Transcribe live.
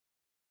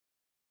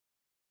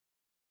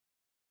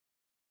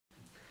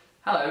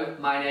Hello,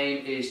 my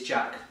name is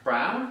Jack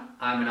Brown.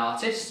 I'm an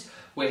artist.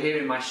 We're here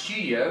in my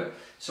studio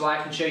so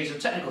I can show you some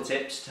technical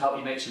tips to help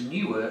you make some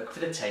new work for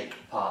the Take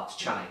Part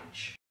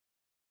Challenge.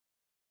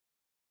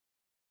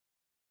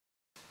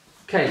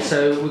 Okay,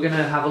 so we're going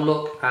to have a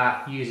look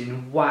at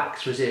using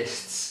wax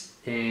resists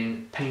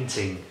in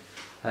painting.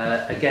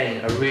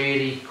 Again, a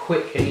really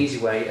quick and easy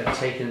way of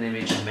taking an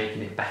image and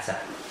making it better.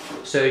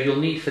 So you'll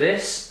need for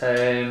this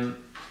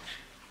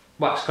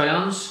wax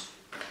crayons,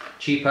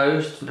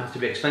 cheapos, doesn't have to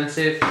be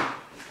expensive.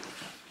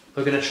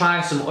 We're going to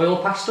try some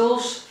oil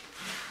pastels.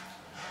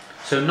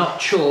 So not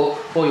chalk,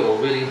 oil,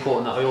 really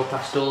important that oil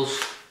pastels.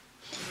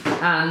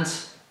 And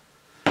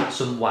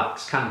some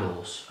wax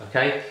candles,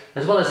 okay?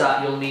 As well as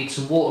that, you'll need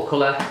some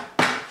watercolour,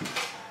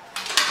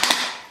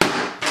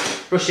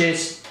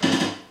 brushes,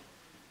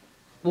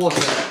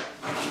 water,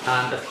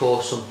 and of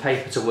course some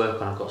paper to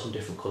work on. I've got some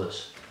different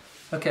colours.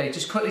 Okay,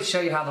 just quickly to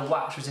show you how the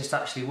wax resist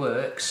actually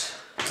works.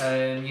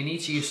 You need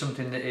to use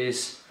something that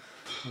is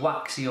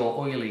waxy or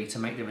oily to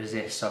make the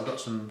resist. So I've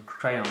got some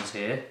crayons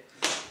here.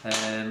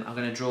 I'm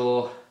going to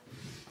draw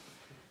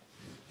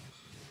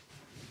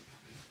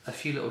a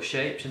few little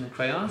shapes in the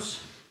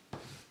crayons.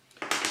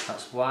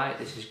 That's white,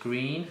 this is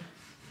green.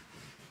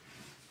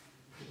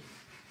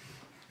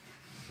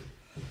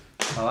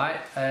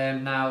 Alright,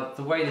 now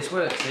the way this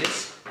works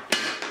is,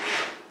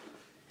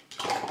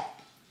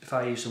 if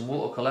I use some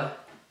watercolour,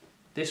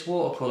 this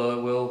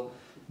watercolour will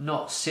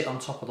not sit on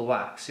top of the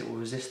wax, it will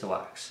resist the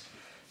wax.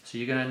 So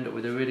you're going to end up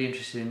with a really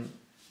interesting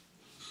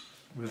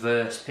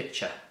reverse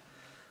picture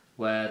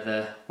where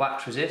the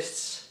wax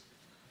resists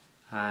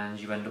and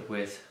you end up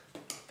with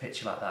a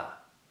picture like that.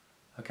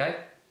 Okay?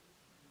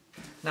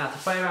 Now to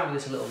play around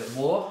with this a little bit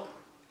more,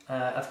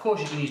 of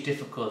course you can use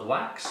different coloured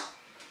wax.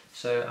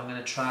 So I'm going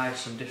to try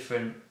some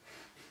different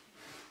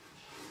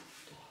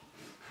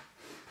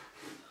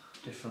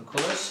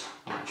colours.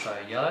 I'm going to try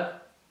a yellow.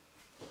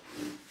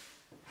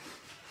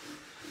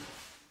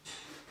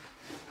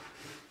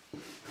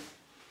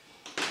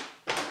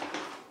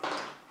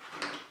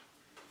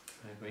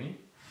 Green.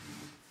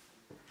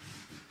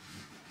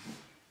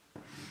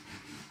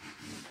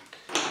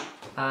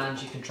 And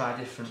you can try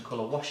different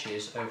colour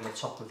washes over the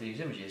top of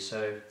these images.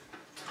 So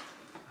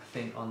I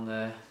think on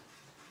the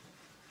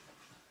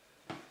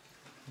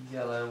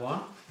yellow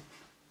one,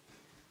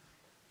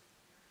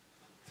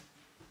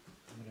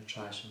 I'm going to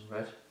try some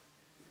red.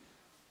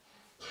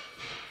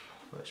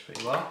 Works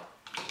pretty well.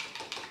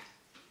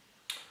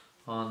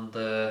 On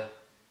the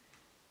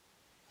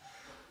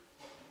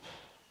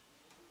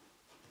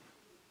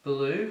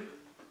blue,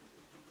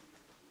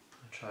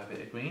 I'll try a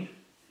bit of green.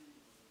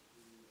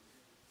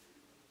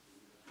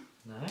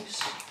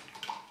 Nice.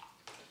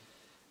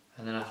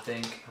 And then I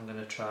think I'm going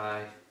to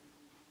try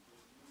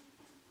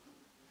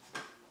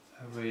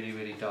a really,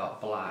 really dark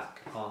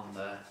black on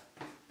the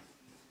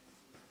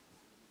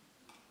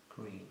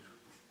green.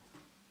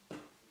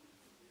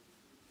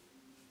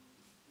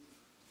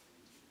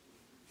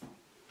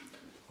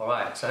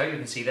 Alright, so I hope you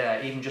can see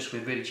there, even just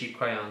with really cheap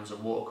crayons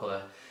and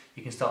watercolour,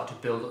 you can start to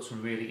build up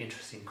some really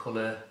interesting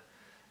colour,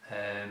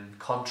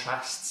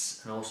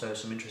 contrasts, and also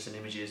some interesting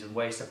images and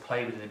ways to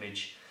play with an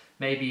image.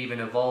 Maybe even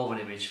evolve an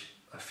image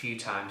a few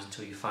times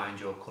until you find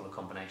your colour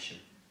combination.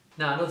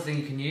 Now another thing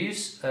you can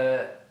use,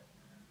 a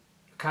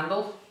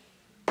candle.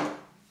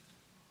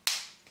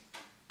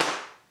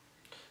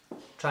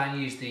 Try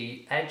and use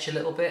the edge a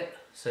little bit,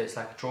 so it's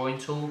like a drawing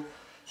tool.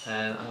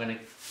 I'm going to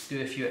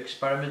do a few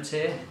experiments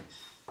here.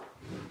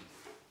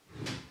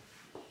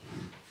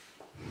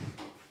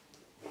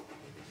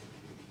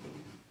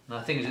 Now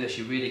the thing is with this,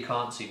 you really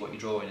can't see what you're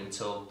drawing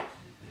until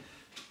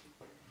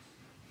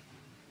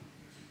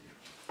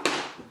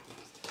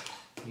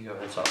you go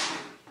over the top.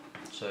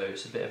 So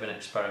it's a bit of an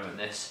experiment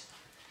this,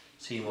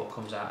 seeing what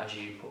comes out as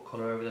you put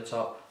colour over the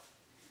top.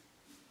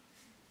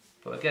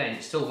 But again,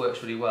 it still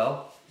works really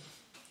well.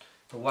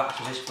 The wax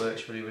resist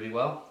works really, really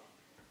well.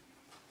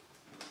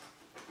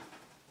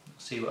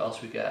 Let's see what else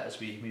we get as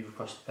we move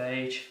across the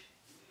page.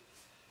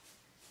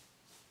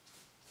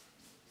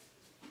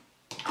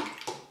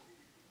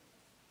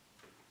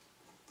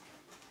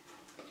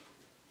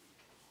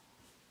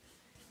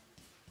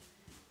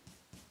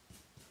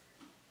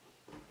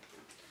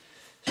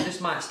 This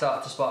might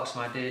start to spark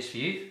some ideas for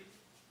you,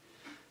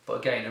 but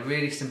again, a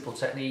really simple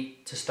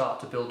technique to start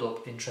to build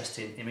up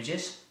interesting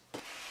images.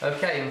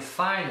 Okay, and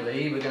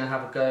finally we're going to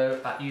have a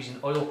go at using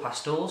oil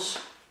pastels.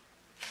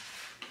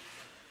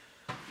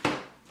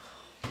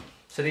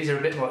 So these are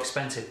a bit more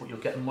expensive, but you'll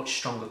get much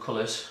stronger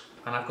colours,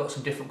 and I've got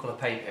some different colour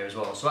paper here as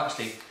well. So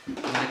actually I'm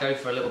going to go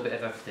for a little bit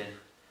of everything.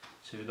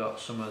 So we've got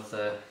some of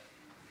the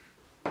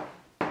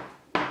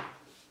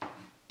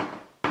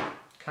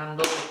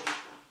candle.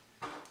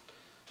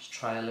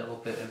 Try a little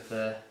bit of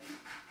the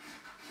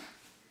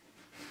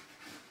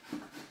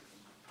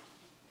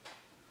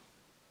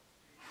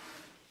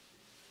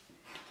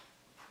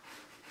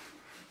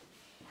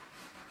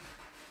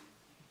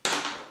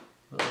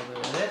little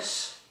bit of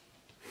this.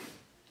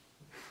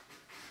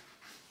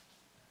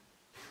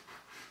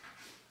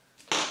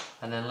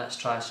 And then let's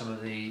try some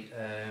of the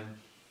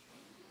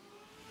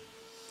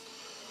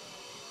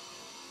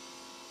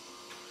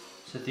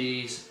So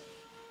these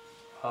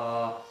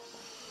are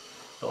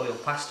the oil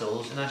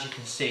pastels, and as you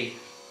can see,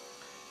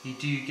 you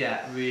do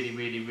get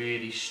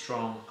really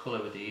strong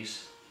colour with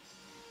these.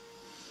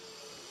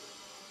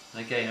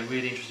 And again, a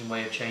really interesting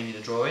way of changing the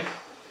drawing.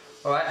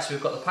 Alright, so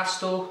we've got the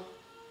pastel,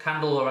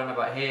 candle around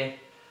about here,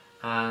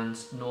 and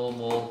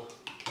normal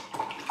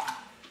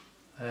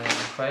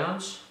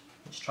crayons.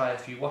 Let's try a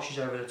few washes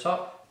over the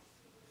top.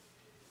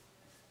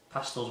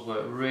 Pastels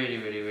work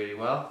really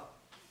well.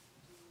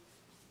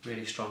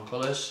 Really strong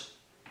colours.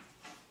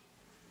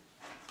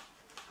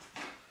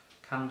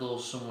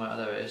 Candles somewhere,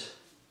 there it is.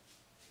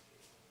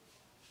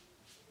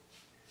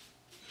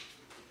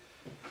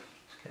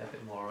 Let's get a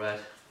bit more red.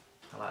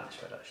 I like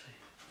this red actually.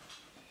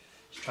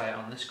 Let's try it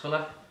on this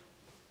colour.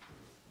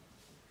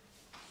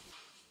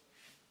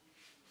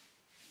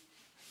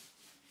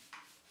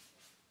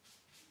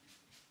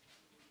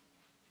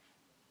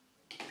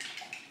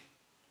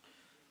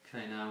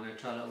 Okay, now I'm going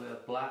to try a little bit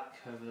of black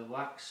over the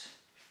wax.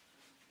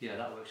 Yeah,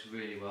 that works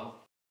really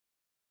well.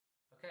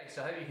 Okay,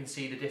 so I hope you can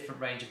see the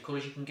different range of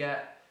colours you can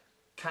get.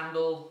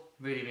 Candle,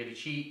 really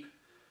cheap.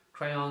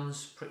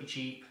 Crayons, pretty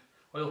cheap.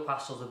 Oil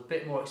pastels, a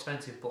bit more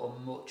expensive but a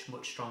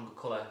much stronger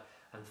colour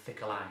and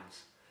thicker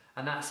lines.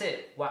 And that's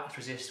it, wax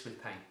resist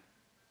with paint.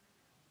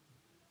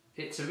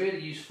 It's a really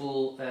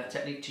useful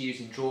technique to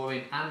use in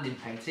drawing and in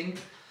painting.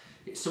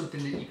 It's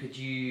something that you could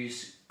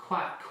use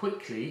quite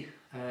quickly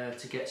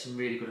to get some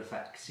really good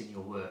effects in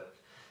your work,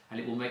 and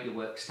it will make your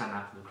work stand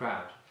out from the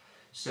crowd.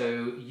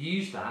 So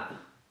use that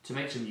to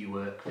make some new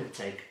work for the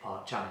Take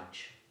Apart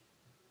Challenge.